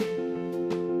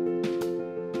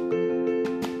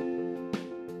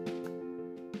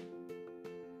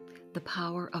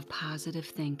power of positive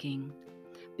thinking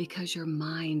because your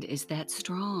mind is that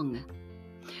strong.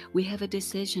 We have a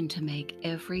decision to make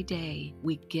every day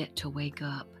we get to wake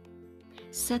up.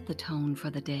 Set the tone for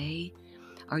the day.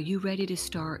 Are you ready to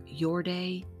start your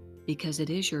day? Because it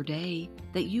is your day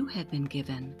that you have been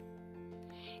given.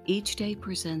 Each day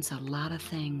presents a lot of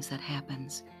things that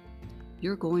happens.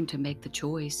 You're going to make the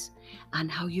choice on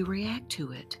how you react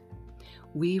to it.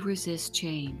 We resist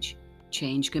change.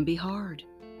 Change can be hard,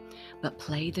 but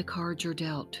play the cards you're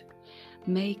dealt.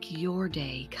 Make your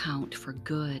day count for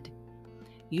good.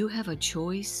 You have a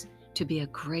choice to be a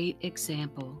great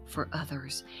example for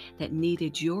others that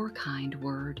needed your kind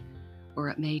word, or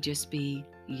it may just be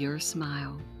your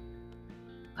smile.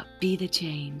 But be the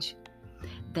change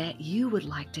that you would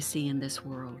like to see in this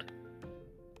world.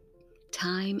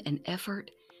 Time and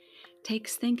effort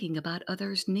takes thinking about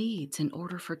others' needs in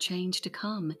order for change to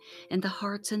come in the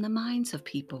hearts and the minds of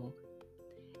people.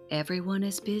 Everyone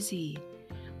is busy,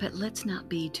 but let's not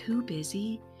be too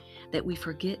busy that we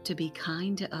forget to be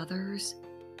kind to others.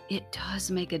 It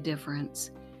does make a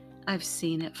difference. I've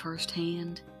seen it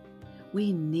firsthand.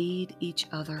 We need each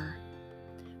other.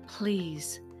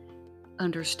 Please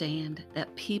understand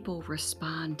that people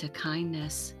respond to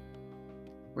kindness.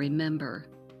 Remember,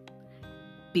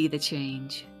 be the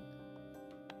change.